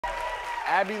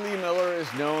Abby Lee Miller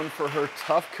is known for her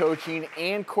tough coaching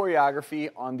and choreography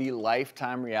on the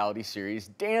Lifetime reality series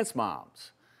Dance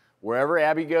Moms. Wherever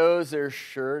Abby goes, there's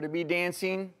sure to be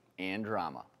dancing and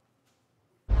drama.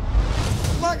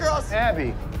 Come on, girls.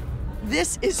 Abby.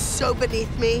 This is so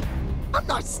beneath me. I'm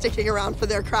not sticking around for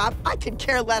their crap. I could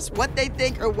care less what they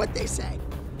think or what they say.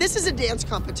 This is a dance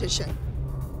competition.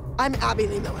 I'm Abby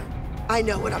Lee Miller. I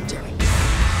know what I'm doing.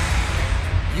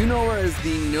 You know her as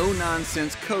the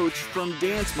no-nonsense coach from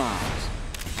Dance Moms.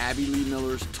 Abby Lee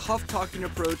Miller's tough-talking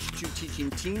approach to teaching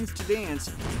teens to dance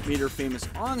made her famous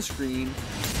on-screen.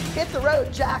 Hit the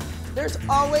road, Jack. There's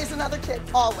always another kid,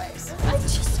 always. I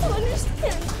just don't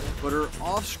understand. But her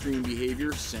off-screen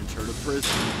behavior sent her to prison.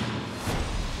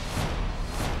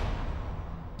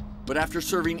 But after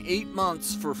serving 8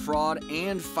 months for fraud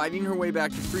and fighting her way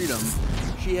back to freedom,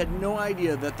 she had no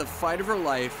idea that the fight of her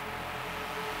life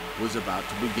was about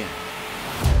to begin.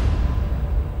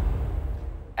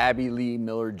 Abby Lee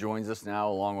Miller joins us now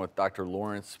along with Dr.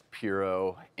 Lawrence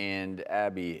Pirro. And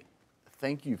Abby,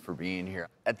 thank you for being here.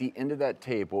 At the end of that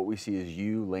tape, what we see is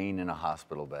you laying in a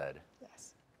hospital bed.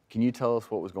 Yes. Can you tell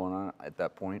us what was going on at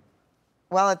that point?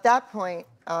 Well, at that point,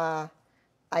 I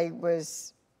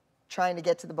was trying to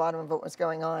get to the bottom of what was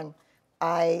going on.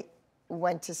 I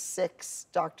went to 6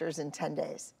 doctors in 10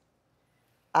 days.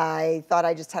 I thought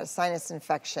I just had a sinus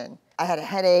infection. I had a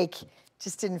headache,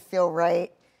 just didn't feel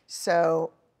right.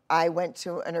 So I went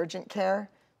to an urgent care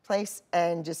place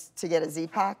and just to get a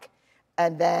Z-Pack.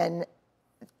 And then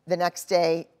the next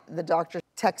day, the doctor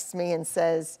texts me and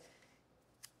says,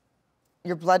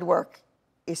 your blood work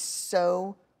is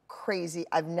so crazy.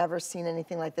 I've never seen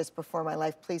anything like this before in my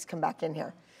life. Please come back in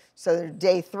here. So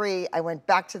day 3, I went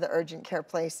back to the urgent care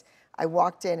place. I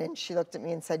walked in and she looked at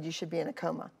me and said, you should be in a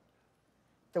coma,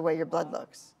 the way your blood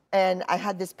looks. And I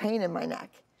had this pain in my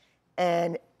neck.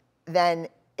 And then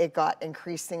it got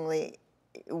increasingly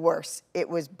worse. It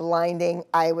was blinding.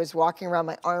 I was walking around,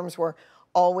 my arms were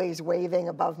always waving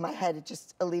above my head. It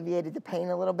just alleviated the pain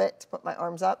a little bit to put my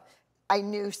arms up. I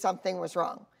knew something was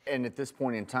wrong. And at this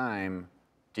point in time,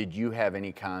 did you have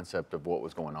any concept of what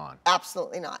was going on?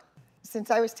 Absolutely not.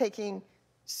 Since I was taking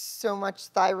so much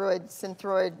thyroid,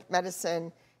 synthroid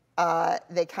medicine,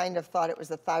 they kind of thought it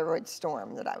was a thyroid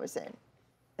storm that I was in.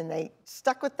 And they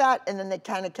stuck with that, and then they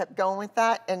kind of kept going with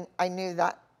that, and I knew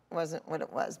that wasn't what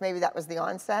it was. Maybe that was the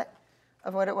onset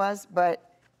of what it was,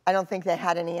 but I don't think they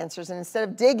had any answers. And instead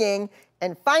of digging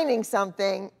and finding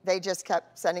something, they just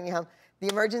kept sending me home. The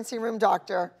emergency room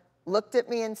doctor looked at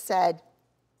me and said,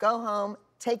 go home,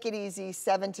 take it easy,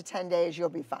 7 to 10 days, you'll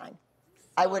be fine.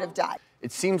 I would have died.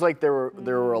 It seems like there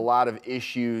were a lot of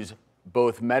issues,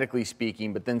 both medically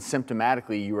speaking, but then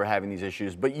symptomatically you were having these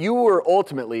issues. But you were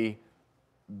ultimately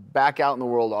back out in the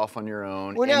world off on your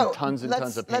own, in tons and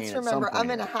tons of pain. Let's remember, I'm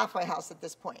in a halfway house at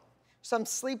this point. So I'm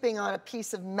sleeping on a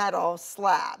piece of metal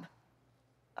slab,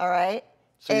 all right?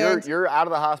 So you're out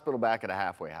of the hospital back at a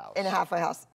halfway house. In a halfway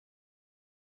house.